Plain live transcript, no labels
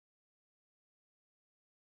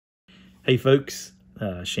Hey folks,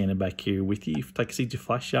 Shannon back here with you for Tuckasegee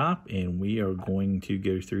Fly Shop, and we are going to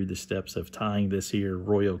go through the steps of tying this here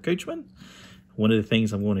Royal Coachman. One of the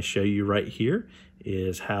things I'm going to show you right here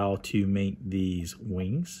is how to make these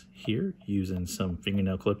wings here using some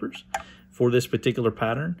fingernail clippers. For this particular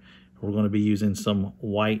pattern, we're going to be using some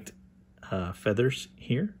white feathers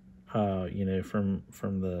here, from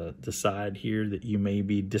the side here that you may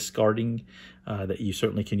be discarding, that you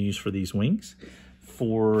certainly can use for these wings.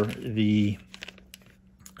 For the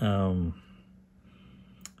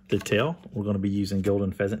tail, we're going to be using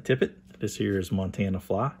golden pheasant tippet. This here is Montana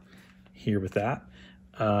fly here with that.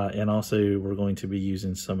 And also we're going to be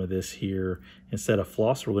using some of this here. Instead of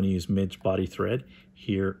floss, we're going to use midge body thread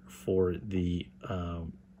here for the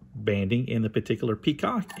banding in the particular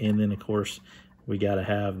peacock. And then of course we got to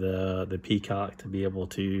have the peacock to be able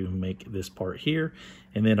to make this part here.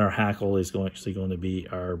 And then our hackle is actually going to be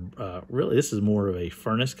our, really this is more of a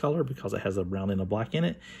furnace color because it has a brown and a black in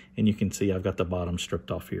it. And you can see I've got the bottom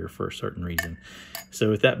stripped off here for a certain reason. So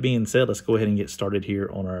with that being said, let's go ahead and get started here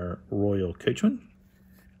on our Royal Coachman.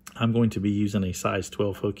 I'm going to be using a size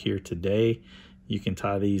 12 hook here today. You can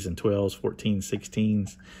tie these in 12s, 14s,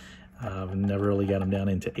 16s. I've never really got them down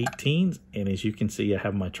into 18s. And as you can see, I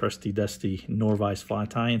have my trusty dusty Norvise fly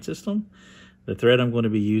tying system. The thread I'm going to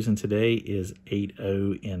be using today is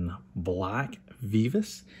 8/0 in black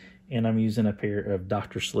Vivus. And I'm using a pair of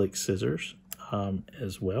Dr. Slick scissors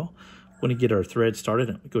as well. We're going to get our thread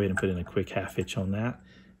started. Go ahead and put in a quick half hitch on that.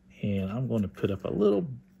 And I'm going to put up a little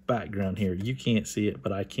background here. You can't see it,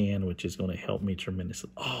 but I can, which is going to help me tremendously.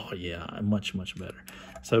 Oh yeah, much better.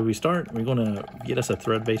 So we're going to get us a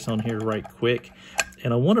thread base on here right quick,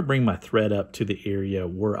 and I want to bring my thread up to the area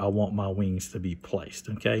where I want my wings to be placed.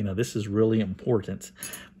 Okay, now this is really important.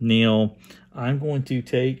 Now I'm going to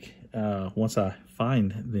take, once I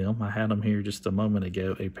find them, I had them here just a moment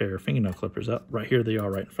ago, a pair of fingernail clippers up. Right here they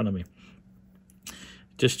are right in front of me.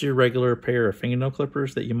 Just your regular pair of fingernail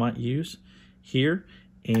clippers that you might use here.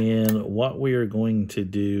 And what we are going to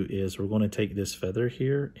do is we're going to take this feather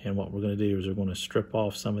here, and what we're going to do is we're going to strip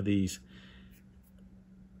off some of these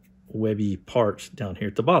webby parts down here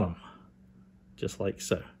at the bottom, just like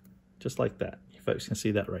so, just like that. You folks can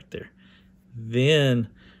see that right there. Then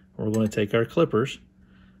we're going to take our clippers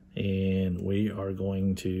and we are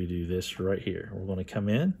going to do this right here. We're going to come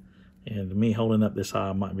in, and me holding up this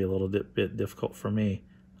high might be a little bit difficult for me.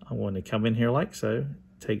 I'm going to come in here like so,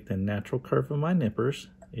 take the natural curve of my nippers,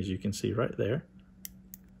 as you can see right there,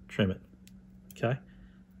 trim it, okay?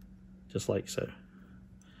 Just like so.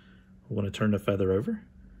 We're going to turn the feather over.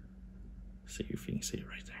 See if you can see it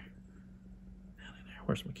right there. Down in there.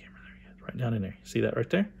 Where's my camera? There it is. Right down in there. See that right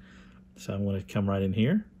there? So I'm going to come right in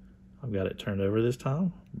here. I've got it turned over this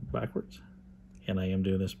time, backwards. And I am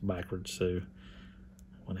doing this backwards, so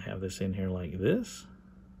I'm going to have this in here like this.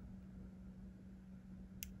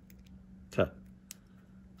 Cut.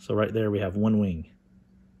 So right there we have one wing.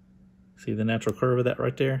 See the natural curve of that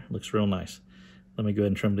right there? Looks real nice. Let me go ahead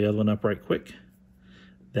and trim the other one up right quick.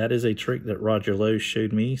 That is a trick that Roger Lowe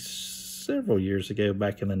showed me several years ago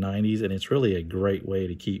back in the 90s, and it's really a great way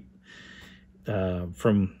to keep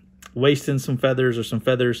from wasting some feathers, or some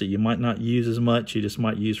feathers that you might not use as much. You just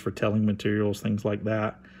might use for telling materials, things like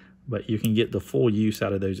that. But you can get the full use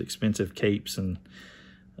out of those expensive capes and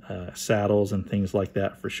saddles and things like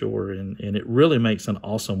that for sure, and it really makes an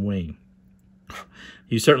awesome wing.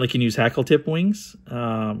 You certainly can use hackle tip wings,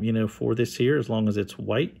 for this here, as long as it's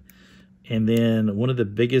white. And then one of the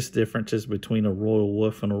biggest differences between a Royal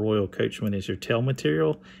Wolf and a Royal Coachman is your tail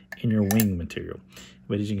material and your wing material.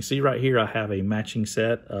 But as you can see right here, I have a matching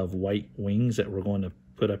set of white wings that we're going to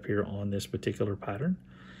put up here on this particular pattern.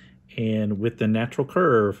 And with the natural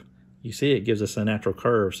curve, you see it gives us a natural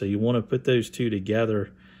curve. So you want to put those two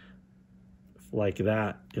together like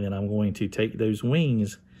that, and then I'm going to take those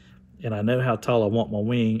wings, and I know how tall I want my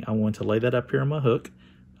wing. I want to lay that up here on my hook.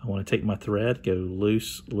 I want to take my thread, go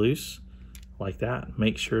loose like that,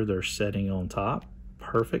 make sure they're setting on top.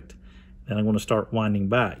 Perfect. Then I'm going to start winding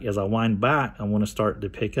back. As I wind back, I want to start to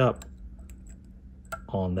pick up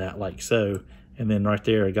on that like so, and then right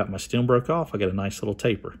there I got my stem broke off. I got a nice little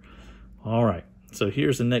taper. All right, so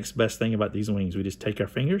here's the next best thing about these wings. We just take our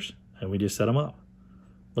fingers and we just set them up.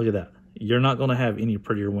 Look at that. You're not going to have any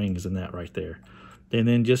prettier wings than that right there. And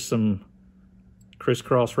then just some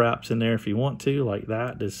crisscross wraps in there if you want to, like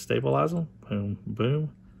that. Just stabilize them. Boom,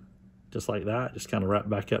 boom. Just like that. Just kind of wrap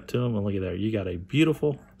back up to them. And look at there. You got a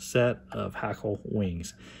beautiful set of hackle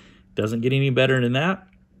wings. Doesn't get any better than that.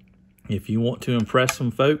 If you want to impress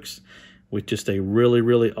some folks with just a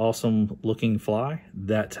really awesome looking fly,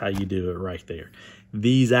 that's how you do it right there.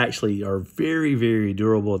 These actually are very, very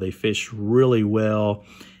durable. They fish really well,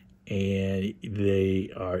 and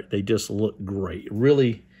they just look great.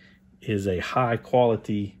 Really is a high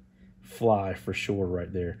quality fly for sure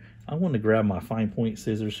right there. I want to grab my fine point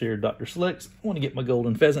scissors here, Dr. Slicks. I want to get my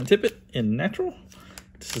golden pheasant tippet in natural.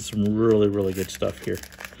 This is some really, really good stuff here.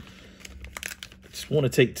 Just want to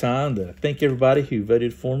take time to thank everybody who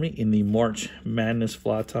voted for me in the March Madness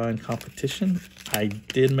Fly Tying competition. I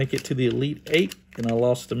did make it to the Elite 8, and I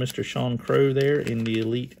lost to Mr. Sean Crow there in the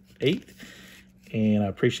Elite 8. And I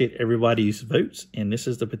appreciate everybody's votes. And this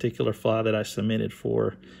is the particular fly that I submitted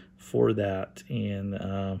for that. And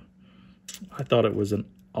I thought it was an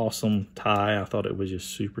awesome tie. I thought it was just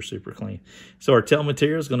super, super clean. So our tail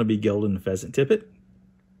material is going to be golden pheasant tippet.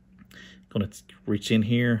 Going to reach in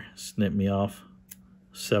here, snip me off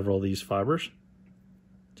several of these fibers,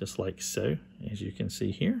 just like so, as you can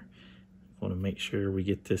see here. I want to make sure we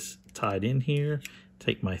get this tied in here.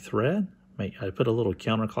 Take my thread, I put a little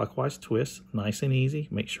counterclockwise twist, nice and easy.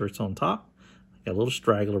 Make sure it's on top. Got a little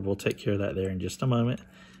straggler, we'll take care of that there in just a moment.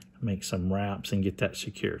 Make some wraps and get that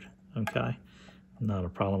secured, okay? Not a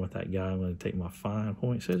problem with that guy. I'm going to take my fine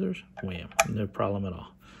point scissors, wham, no problem at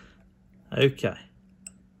all. Okay,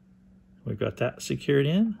 we've got that secured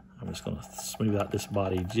in. I'm just going to smooth out this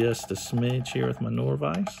body just a smidge here with my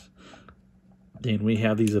Norvise. Then we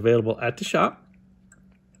have these available at the shop.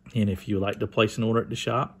 And if you would like to place an order at the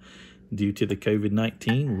shop, due to the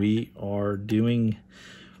COVID-19, we are doing,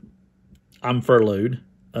 I'm furloughed.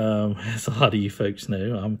 As a lot of you folks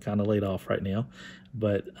know, I'm kind of laid off right now.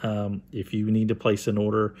 But if you need to place an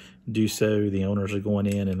order, do so. The owners are going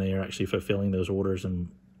in and they are actually fulfilling those orders and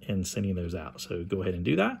sending those out. So go ahead and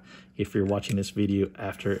do that. If you're watching this video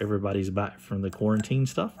after everybody's back from the quarantine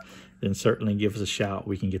stuff, then certainly give us a shout.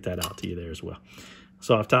 We can get that out to you there as well.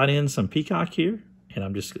 So I've tied in some peacock here, and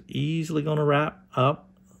I'm just easily going to wrap up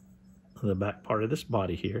the back part of this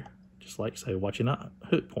body here, just like so, watching that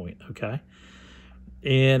hook point, okay?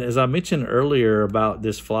 And as I mentioned earlier about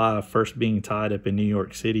this fly first being tied up in New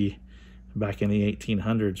York City back in the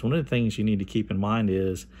 1800s, one of the things you need to keep in mind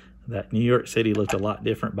is that New York City looked a lot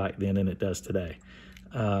different back then than it does today.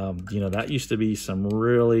 You know, that used to be some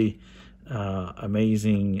really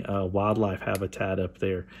amazing wildlife habitat up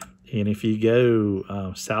there. And if you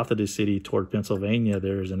go south of the city toward Pennsylvania,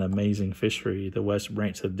 there's an amazing fishery, the West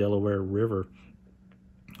Branch of Delaware River,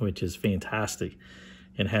 which is fantastic,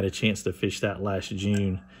 and had a chance to fish that last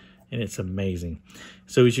June, and it's amazing.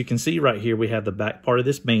 So as you can see right here, we have the back part of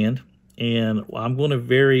this band. And I'm going to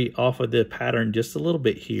vary off of the pattern just a little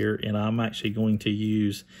bit here, and I'm actually going to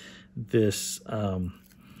use this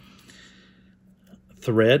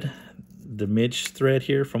thread, the midge thread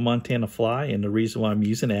here from Montana Fly, and the reason why I'm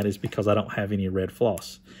using that is because I don't have any red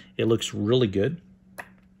floss. It looks really good,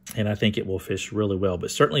 and I think it will fish really well,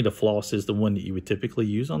 but certainly the floss is the one that you would typically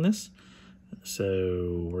use on this.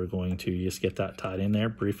 So we're going to just get that tied in there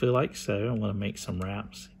briefly like so. I want to make some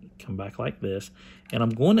wraps, come back like this, and I'm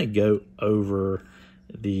going to go over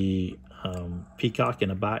the peacock in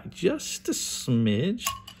the back just a smidge.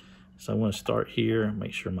 So I want to start here,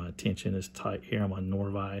 make sure my tension is tight here on my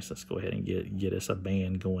Norvise. Let's go ahead and get us a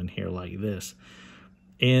band going here like this.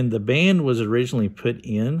 And the band was originally put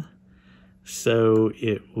in so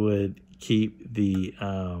it would keep the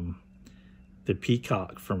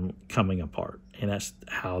peacock from coming apart, and that's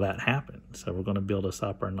how that happened. So we're going to build us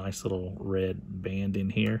up our nice little red band in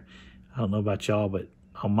here. I don't know about y'all, but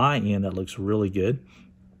on my end that looks really good,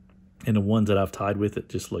 and the ones that I've tied with it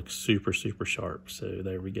just look super, super sharp. So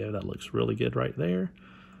there we go. That looks really good right there.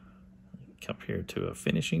 Come here to a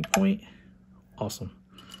finishing point. Awesome.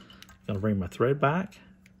 Gonna bring my thread back.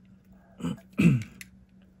 Going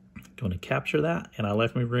to capture that, and I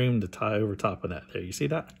left me room to tie over top of that. There, you see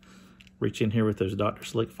that? Reach in here with those Dr.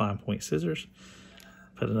 Slick fine point scissors.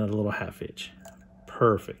 Put another little half inch.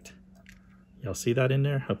 Perfect. Y'all see that in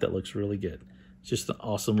there? Hope that looks really good. It's just an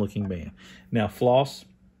awesome looking band. Now floss,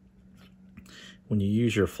 when you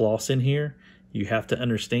use your floss in here, you have to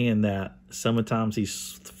understand that sometimes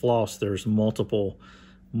these floss, there's multiple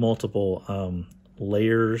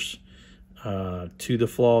layers to the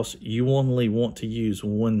floss. You only want to use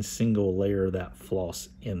one single layer of that floss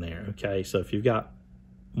in there, okay? So if you've got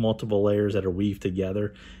multiple layers that are weaved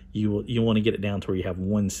together, you want to get it down to where you have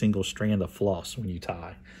one single strand of floss when you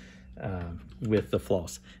tie with the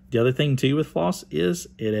floss. The other thing too with floss is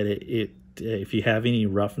if you have any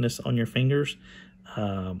roughness on your fingers,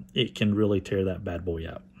 it can really tear that bad boy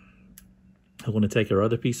up. I'm going to take our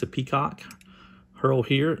other piece of peacock herl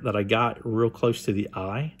here that I got real close to the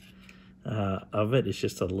eye. of it. It's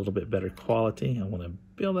just a little bit better quality. I want to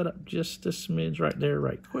build that up just a smidge right there,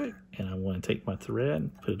 right quick. And I want to take my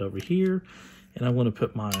thread, put it over here, and I want to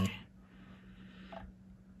put my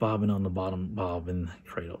bobbin on the bottom bobbin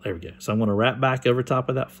cradle. There we go. So I'm going to wrap back over top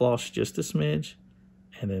of that floss just a smidge,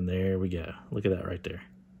 and then there we go. Look at that right there.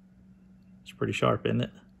 It's pretty sharp, isn't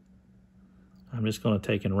it? I'm just going to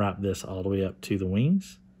take and wrap this all the way up to the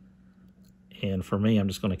wings. And for me, I'm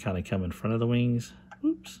just going to kind of come in front of the wings.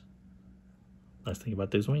 Oops. Nice thing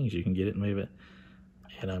about those wings, you can get it and move it.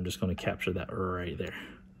 And I'm just going to capture that right there.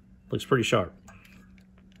 Looks pretty sharp.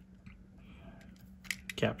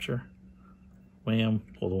 Capture. Wham.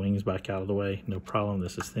 Pull the wings back out of the way. No problem.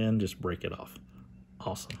 This is thin. Just break it off.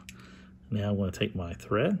 Awesome. Now I'm going to take my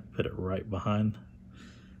thread, put it right behind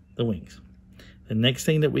the wings. The next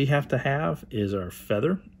thing that we have to have is our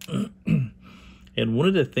feather. And one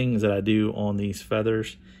of the things that I do on these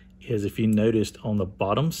feathers is, if you noticed on the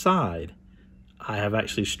bottom side, I have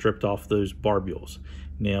actually stripped off those barbules.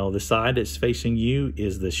 Now the side that's facing you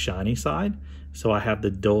is the shiny side. So I have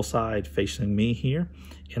the dull side facing me here.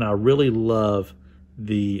 And I really love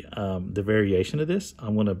the variation of this.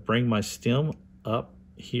 I'm gonna bring my stem up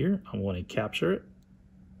here. I'm gonna capture it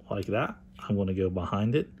like that. I'm gonna go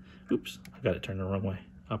behind it. Oops, I got it turned the wrong way.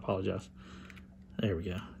 I apologize. There we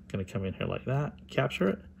go. Gonna come in here like that, capture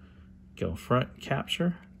it, go front,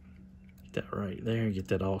 capture, get that right there, get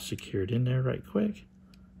that all secured in there right quick.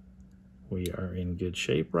 We are in good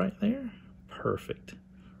shape right there. Perfect.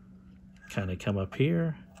 Kind of come up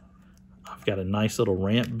here. I've got a nice little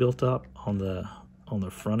ramp built up on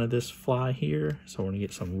the front of this fly here, so we're gonna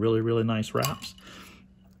get some really, really nice wraps.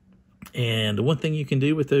 And the one thing you can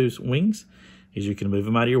do with those wings is you can move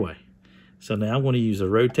them out of your way. So now I'm going to use a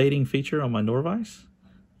rotating feature on my Norvise,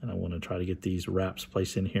 and I want to try to get these wraps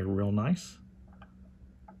placed in here real nice,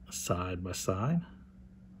 side by side.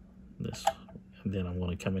 This, and then I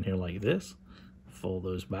want to come in here like this, fold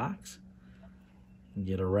those backs, and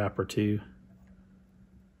get a wrap or two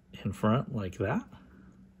in front like that.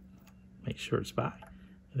 Make sure it's back.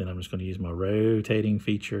 And then I'm just going to use my rotating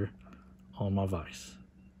feature on my vise.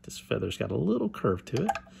 This feather's got a little curve to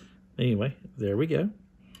it. Anyway, there we go.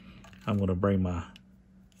 I'm going to bring my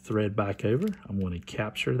thread back over. I'm going to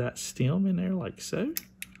capture that stem in there like so.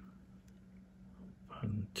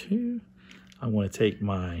 1, 2. I'm going to take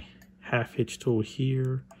my half hitch tool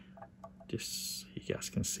here, just so you guys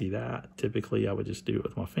can see that. Typically, I would just do it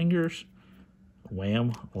with my fingers.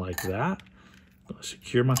 Wham, like that. I'm going to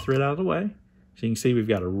secure my thread out of the way. So you can see we've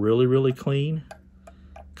got a really, really clean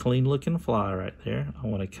looking fly right there. I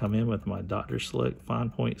want to come in with my Dr. Slick fine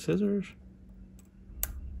point scissors,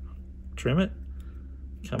 trim it,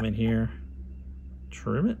 come in here,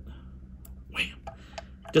 trim it, wham,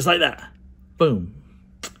 just like that, boom,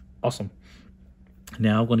 awesome.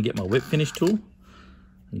 Now I'm going to get my whip finish tool,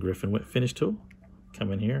 Griffin whip finish tool,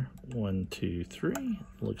 come in here, 1, 2, 3,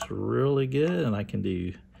 looks really good, and I can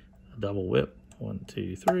do a double whip, 1,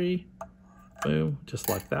 2, 3, boom, just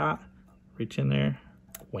like that, reach in there,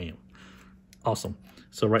 wham. Awesome.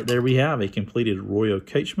 So right there we have a completed Royal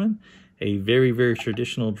Coachman, a very, very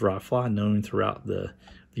traditional dry fly known throughout the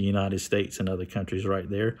United States and other countries right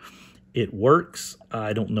there. It works.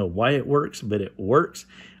 I don't know why it works, but it works.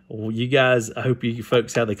 Well, you guys, I hope you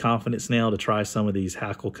folks have the confidence now to try some of these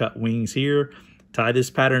hackle cut wings here. Tie this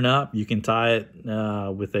pattern up. You can tie it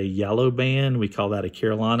with a yellow band. We call that a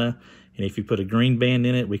Carolina. And if you put a green band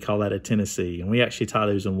in it, we call that a Tennessee. And we actually tie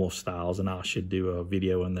those in wolf styles, and I should do a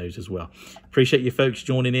video on those as well. Appreciate you folks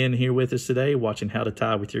joining in here with us today, watching How to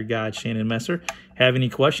Tie with your guide, Shannon Messer. Have any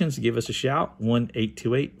questions, give us a shout,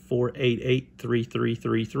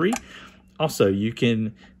 1-828-488-3333. Also, you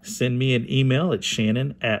can send me an email at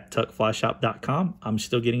shannon@tuckflyshop.com. I'm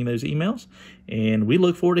still getting those emails, and we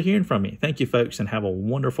look forward to hearing from you. Thank you, folks, and have a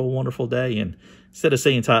wonderful, wonderful day. And instead of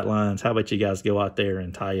saying tight lines, how about you guys go out there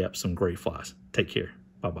and tie up some great flies? Take care.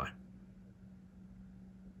 Bye-bye.